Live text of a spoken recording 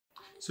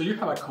So you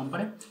have a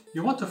company,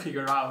 you want to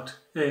figure out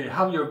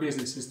how your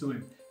business is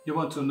doing. You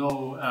want to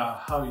know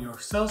how your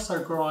sales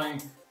are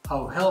growing,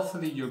 how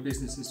healthily your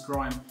business is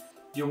growing.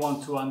 You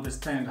want to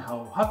understand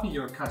how happy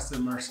your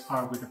customers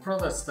are with the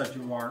products that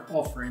you are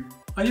offering.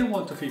 And you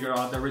want to figure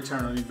out the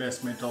return on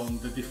investment on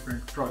the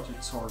different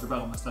projects or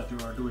developments that you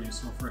are doing.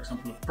 So for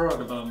example, product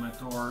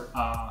development or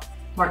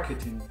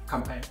marketing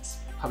campaigns.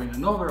 Having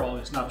an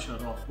overall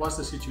snapshot of what's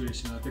the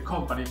situation at the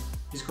company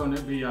is going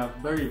to be a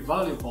very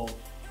valuable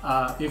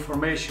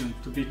information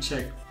to be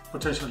checked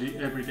potentially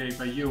every day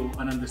by you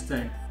and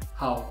understand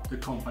how the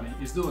company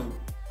is doing.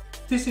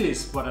 This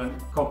is what a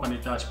company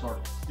dashboard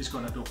is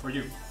going to do for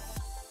you.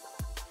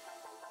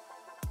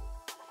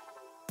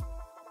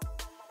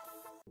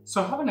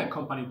 So having a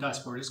company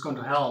dashboard is going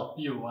to help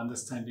you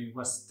understanding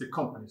what's the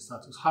company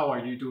status, how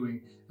are you doing,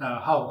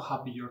 how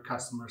happy your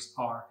customers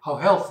are, how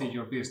healthy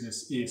your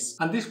business is.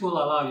 And this will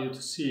allow you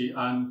to see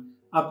an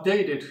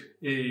updated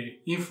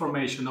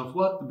information of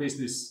what the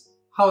business,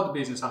 how the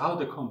business or how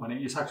the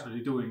company is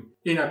actually doing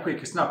in a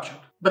quick snapshot.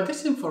 But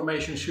this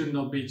information should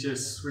not be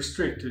just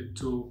restricted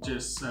to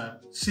just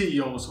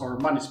CEOs or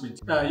management.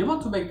 You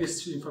want to make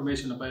this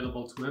information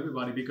available to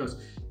everybody because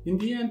in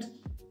the end,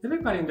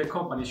 everybody in the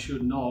company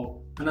should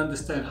know and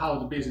understand how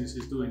the business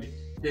is doing.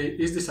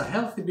 Is this a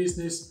healthy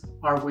business?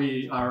 Are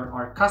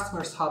our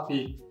customers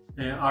happy?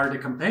 Are the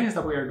campaigns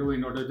that we are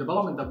doing or the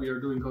development that we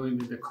are doing going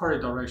in the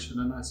correct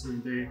direction and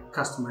answering the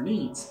customer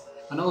needs?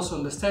 And also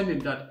understanding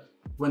that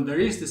when there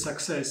is the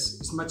success,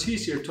 it's much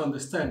easier to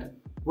understand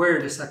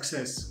where the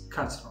success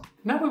comes from.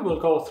 Now we will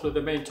go through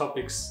the main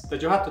topics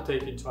that you have to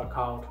take into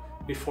account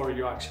before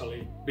you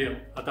actually build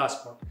a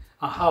dashboard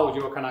and how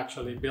you can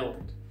actually build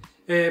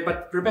it.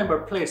 But remember,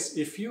 please,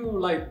 if you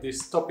like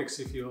these topics,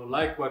 if you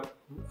like what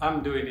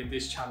I'm doing in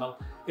this channel,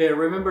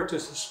 remember to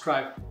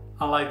subscribe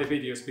and like the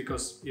videos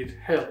because it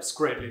helps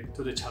greatly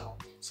to the channel.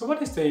 So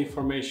what is the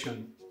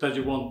information that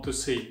you want to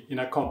see in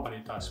a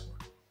company dashboard?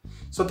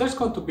 So there's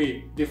going to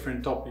be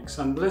different topics,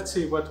 and let's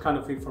see what kind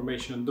of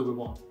information do we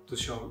want to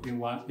show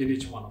in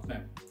each one of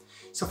them.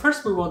 So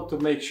first we want to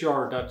make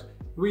sure that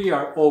we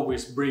are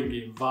always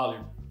bringing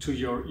value to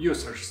your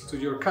users, to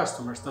your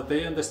customers, that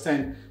they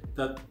understand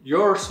that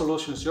your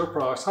solutions, your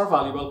products are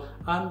valuable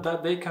and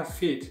that they can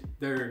fit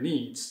their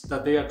needs,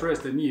 that they address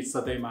the needs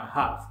that they might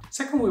have.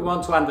 Second, we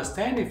want to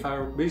understand if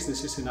our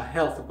business is in a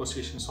healthy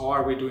position. So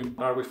are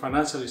we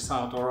financially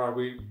sound, or are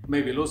we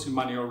maybe losing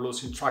money or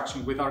losing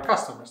traction with our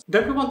customers?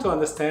 Then we want to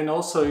understand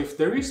also if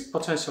there is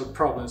potential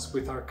problems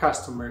with our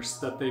customers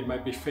that they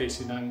might be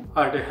facing, and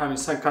are they having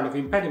some kind of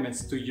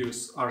impediments to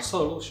use our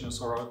solutions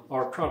or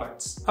our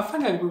products. And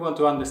finally, we want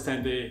to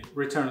understand the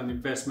return on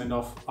investment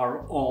of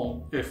our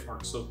own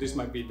efforts. So this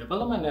might be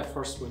development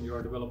efforts when you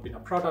are developing a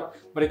product,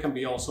 but it can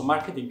be also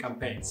marketing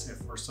campaigns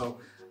efforts. So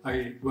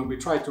when we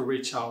try to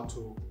reach out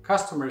to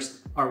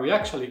customers, are we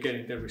actually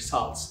getting the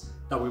results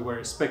that we were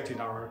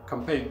expecting our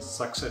campaigns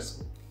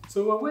successful?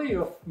 So a way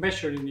of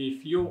measuring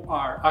if you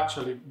are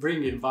actually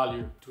bringing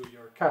value to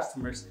your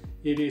customers,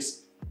 it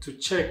is to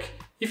check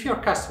if your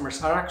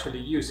customers are actually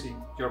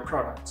using your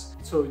products.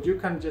 So you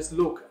can just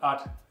look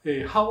at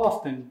how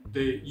often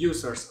the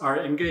users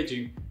are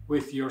engaging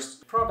with your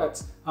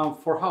products and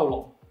for how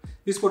long.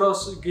 This would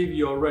also give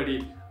you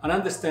already an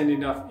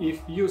understanding of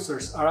if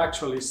users are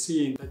actually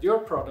seeing that your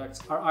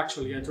products are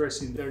actually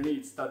addressing their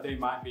needs that they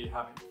might be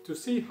having. To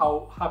see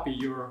how happy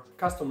your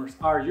customers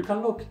are, you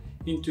can look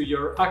into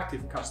your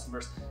active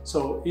customers.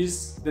 So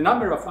is the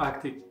number of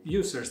active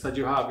users that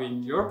you have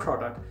in your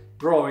product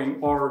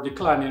growing or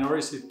declining, or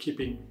is it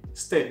keeping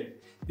steady?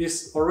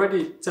 This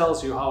already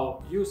tells you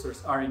how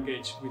users are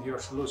engaged with your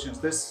solutions.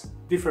 There's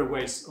different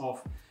ways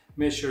of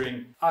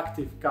measuring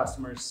active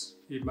customers.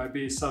 It might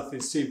be something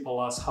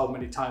simple as how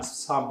many times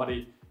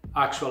somebody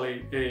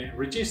actually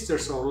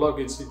registers or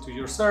logins into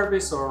your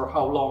service, or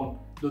how long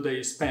do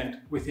they spend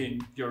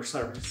within your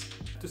service.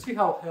 To see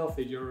how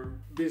healthy your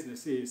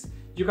business is,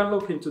 you can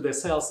look into the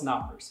sales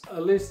numbers.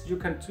 At least you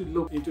can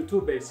look into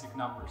two basic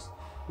numbers.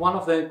 One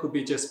of them could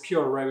be just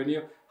pure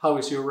revenue. How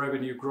is your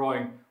revenue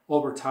growing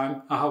over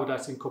time and how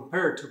does it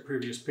compare to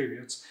previous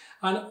periods?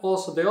 And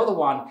also the other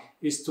one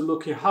is to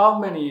look at how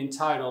many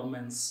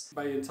entitlements,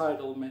 by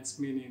entitlements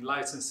meaning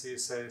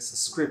licenses,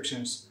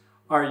 subscriptions,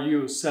 are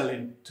you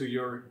selling to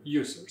your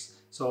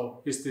users?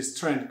 So is this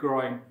trend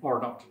growing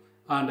or not?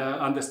 And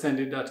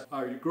understanding that,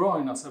 are you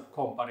growing as a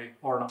company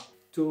or not?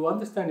 To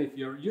understand if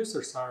your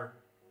users are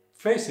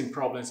facing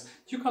problems,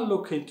 you can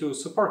look into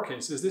support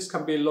cases. This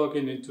can be logged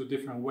into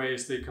different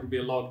ways. They can be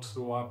logged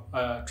through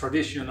a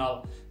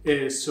traditional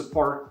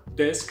support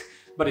desk,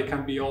 but it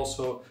can be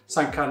also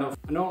some kind of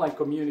an online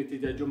community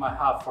that you might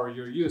have for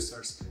your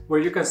users, where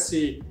you can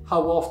see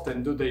how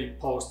often do they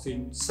post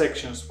in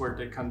sections where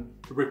they can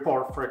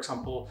report, for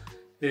example,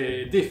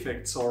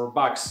 defects or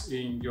bugs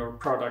in your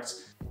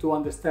products, to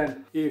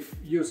understand if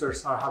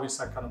users are having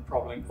some kind of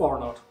problem or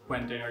not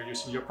when they are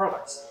using your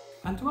products.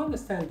 And to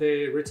understand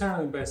the return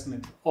on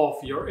investment of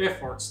your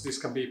efforts, this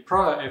can be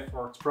product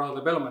efforts, product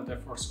development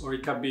efforts, or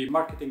it can be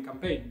marketing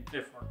campaign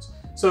efforts.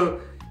 So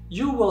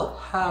you will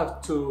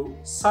have to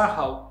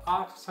somehow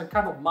add some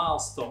kind of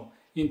milestone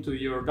into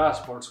your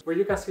dashboards where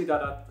you can see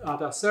that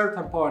at a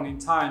certain point in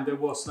time there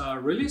was a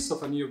release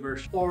of a new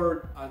version,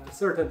 or at a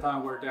certain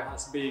time where there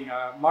has been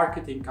a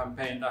marketing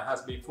campaign that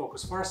has been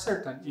focused for a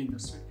certain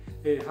industry.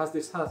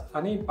 This has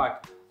an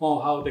impact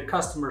on how the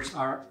customers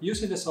are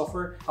using the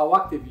software, how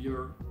active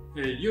your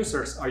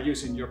users are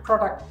using your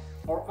product,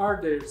 or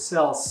are the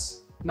sales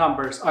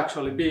numbers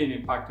actually being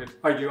impacted?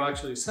 Are you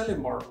actually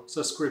selling more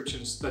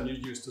subscriptions than you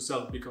used to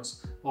sell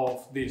because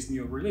of this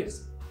new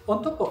release?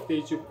 On top of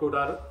this, you could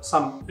add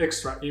some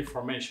extra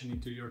information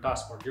into your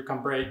dashboard. You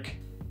can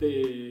break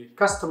the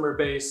customer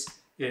base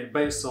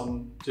based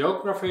on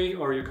geography,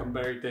 or you can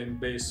break them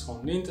based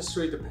on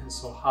industry.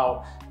 Depends on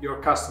how your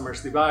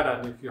customers divide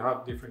and if you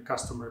have different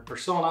customer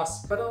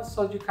personas. But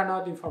also you can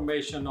add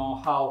information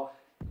on how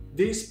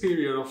this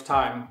period of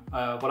time,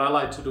 what I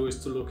like to do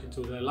is to look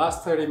into the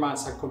last 30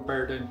 months and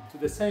compare them to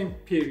the same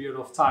period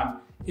of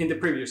time in the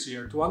previous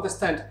year to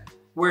understand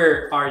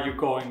where are you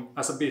going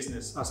as a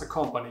business, as a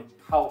company,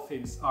 how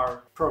things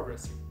are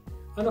progressing.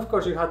 And of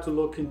course you have to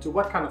look into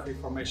what kind of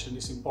information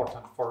is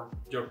important for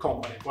your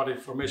company, what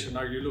information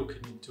are you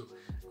looking into,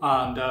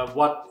 and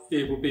what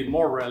it would be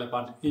more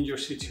relevant in your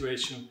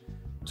situation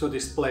to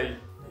display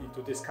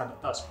into this kind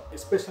of dashboard.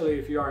 Especially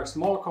if you are a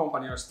small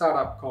company or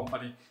startup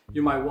company,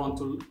 you might want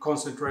to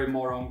concentrate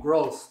more on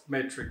growth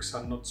metrics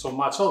and not so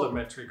much other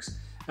metrics.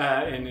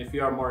 And if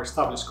you are a more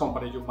established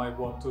company, you might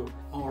want to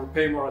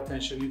pay more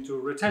attention into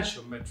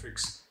retention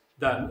metrics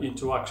than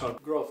into actual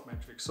growth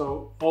metrics.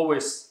 So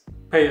always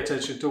pay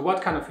attention to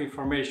what kind of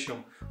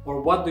information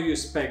or what do you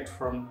expect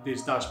from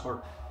this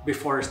dashboard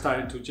before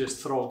starting to just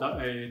throw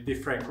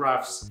different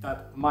graphs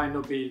that might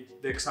not be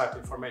the exact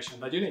information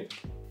that you need.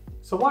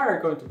 So what are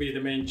going to be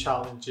the main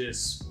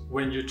challenges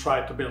when you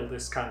try to build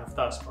this kind of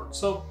dashboard?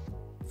 So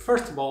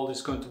first of all,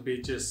 it's going to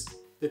be just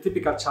the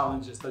typical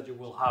challenges that you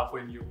will have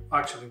when you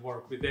actually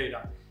work with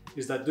data.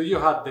 Is that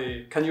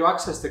can you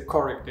access the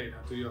correct data?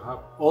 Do you have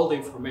all the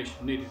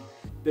information needed?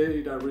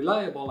 Data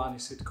reliable, and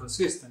is it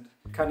consistent?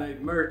 Can I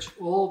merge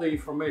all the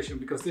information,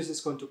 because this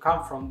is going to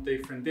come from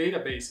different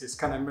databases?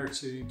 Can I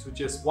merge it into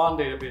just one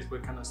database where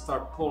can I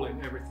start pulling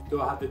everything?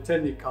 Do I have the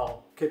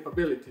technical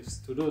capabilities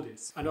to do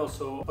this? And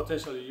also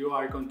potentially you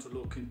are going to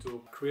look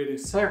into creating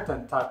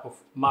certain type of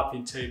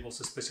mapping tables,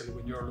 especially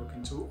when you're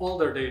looking to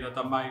older data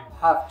that might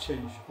have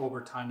changed over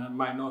time and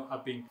might not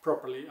have been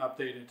properly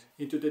updated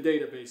into the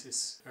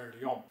databases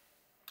early on.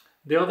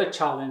 The other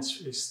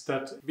challenge is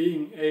that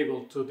being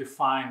able to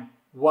define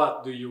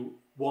what do you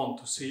want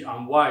to see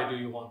and why do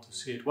you want to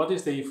see it? What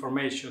is the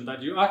information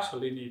that you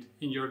actually need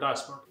in your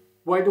dashboard?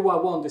 Why do I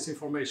want this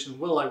information?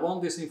 Well, I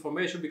want this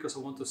information because I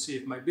want to see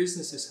if my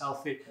business is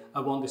healthy.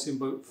 I want this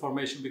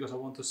information because I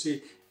want to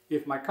see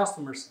if my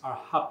customers are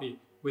happy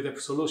with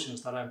the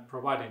solutions that I'm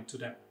providing to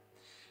them.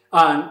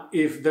 And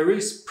if there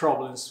is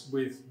problems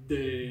with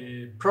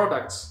the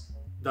products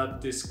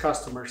that these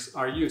customers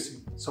are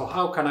using. So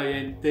how can I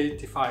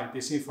identify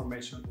this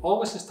information?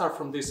 Always start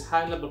from this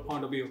high-level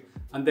point of view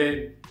and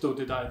then do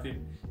the dive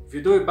in. If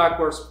you do it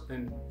backwards,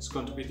 then it's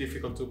going to be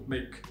difficult to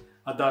make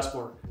a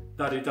dashboard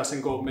that it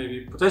doesn't go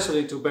maybe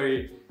potentially to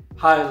very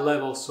high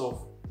levels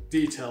of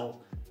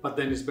detail, but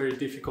then it's very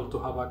difficult to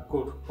have a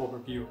good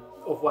overview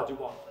of what you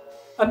want.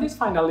 And this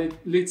finally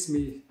leads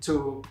me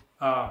to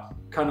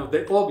kind of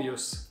the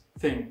obvious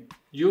thing.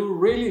 You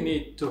really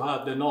need to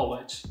have the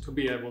knowledge to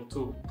be able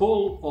to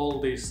pull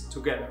all this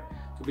together,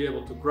 to be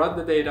able to grab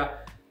the data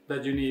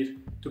that you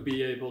need, to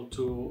be able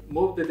to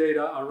move the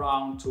data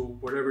around to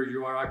wherever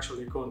you are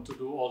actually going to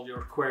do all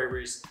your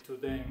queries, to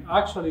then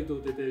actually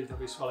do the data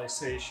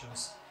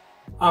visualizations,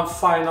 and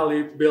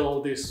finally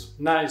build this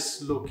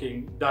nice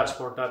looking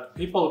dashboard that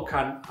people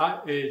can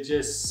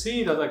just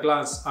see at a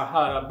glance and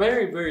have a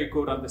very, very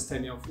good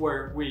understanding of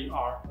where we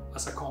are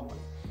as a company.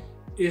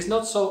 It's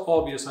not so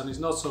obvious and it's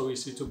not so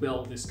easy to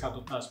build this kind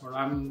of dashboard.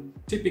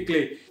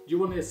 Typically, you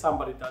will need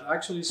somebody that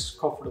actually is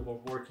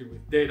comfortable working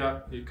with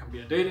data. It can be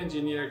a data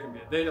engineer, it can be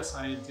a data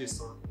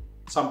scientist, or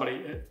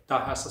somebody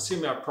that has a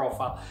similar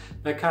profile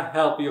that can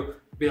help you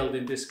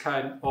building this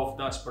kind of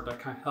dashboard that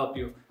can help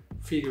you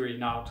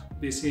figuring out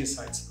these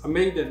insights and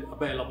make them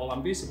available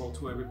and visible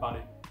to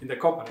everybody in the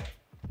company.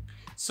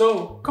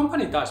 So,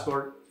 company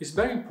dashboard is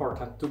very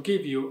important to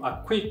give you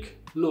a quick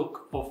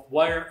look of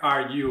where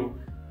are you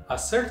at a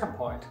certain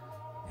point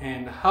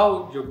and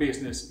how your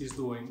business is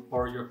doing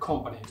or your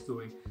company is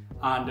doing,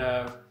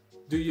 and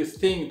do you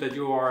think that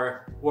you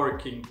are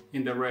working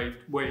in the right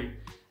way?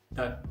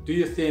 Do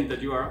you think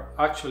that you are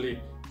actually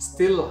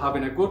still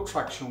having a good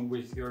traction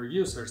with your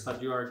users,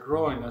 that you are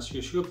growing as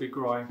you should be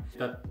growing,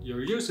 that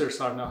your users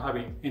are not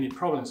having any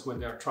problems when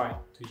they are trying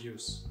to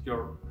use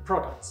your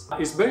products?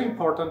 It's very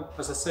important,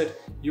 as I said,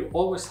 you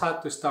always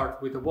have to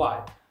start with the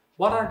why.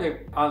 What are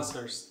the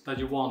answers that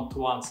you want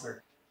to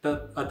answer?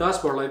 That a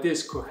dashboard like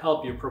this could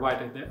help you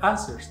provide the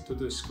answers to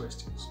those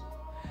questions.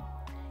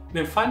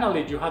 Then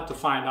finally, you have to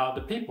find out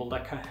the people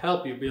that can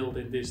help you build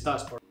in this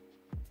dashboard.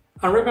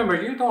 And remember,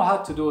 you don't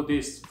have to do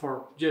this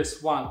for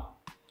just one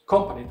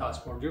company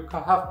dashboard, you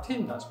can have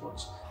team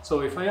dashboards.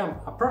 So if I am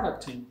a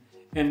product team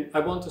and I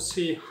want to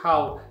see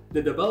how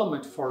the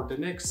development for the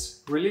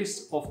next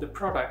release of the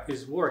product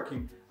is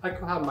working, I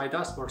could have my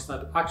dashboards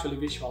that actually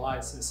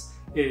visualizes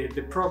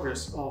the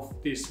progress of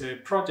these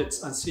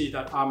projects and see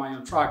that am I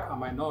on track,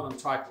 am I not on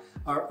track,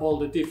 are all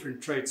the different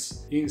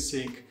traits in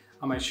sync,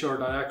 am I sure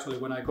that actually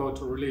when I go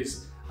to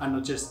release I'm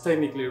not just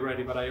technically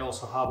ready, but I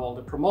also have all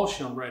the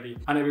promotion ready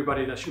and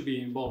everybody that should be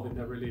involved in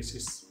the release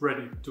is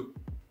ready to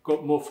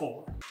move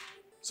forward.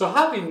 So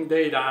having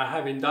data and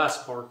having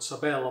dashboards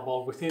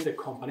available within the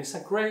company is a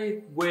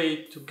great way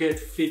to get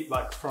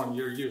feedback from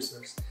your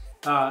users.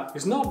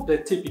 It's not the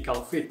typical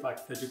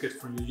feedback that you get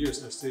from your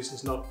users. This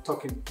is not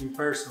talking in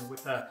person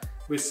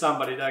with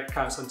somebody that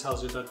comes and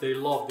tells you that they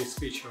love this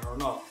feature or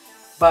not.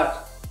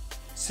 But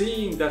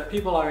seeing that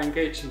people are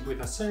engaging with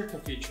a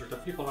certain feature,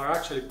 that people are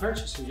actually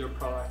purchasing your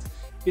product,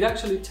 it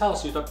actually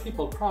tells you that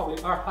people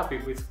probably are happy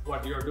with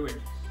what you're doing.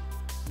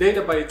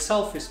 Data by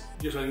itself is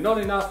usually not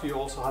enough, you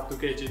also have to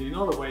gauge it in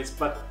other ways,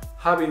 but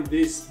having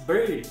this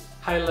very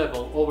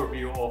high-level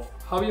overview of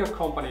how your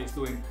company is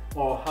doing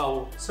or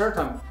how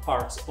certain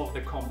parts of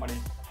the company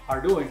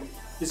are doing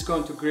is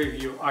going to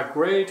give you a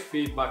great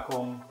feedback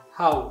on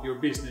how your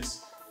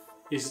business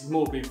is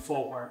moving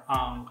forward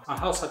and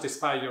how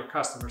satisfied your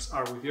customers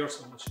are with your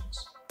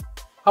solutions.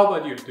 How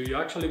about you? Do you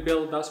actually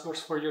build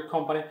dashboards for your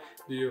company?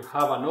 Do you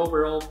have an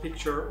overall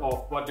picture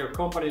of what your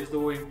company is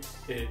doing?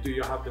 Do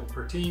you have them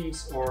per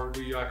teams, or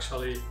do you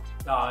actually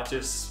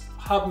just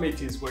have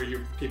meetings where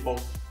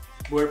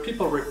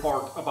people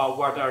report about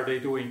what are they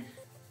doing,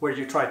 where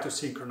you try to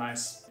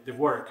synchronize the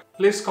work?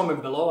 Please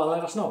comment below and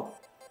let us know.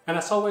 And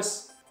as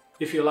always,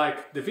 if you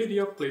like the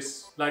video,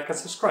 please like and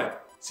subscribe.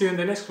 See you in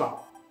the next one.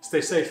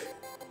 Stay safe.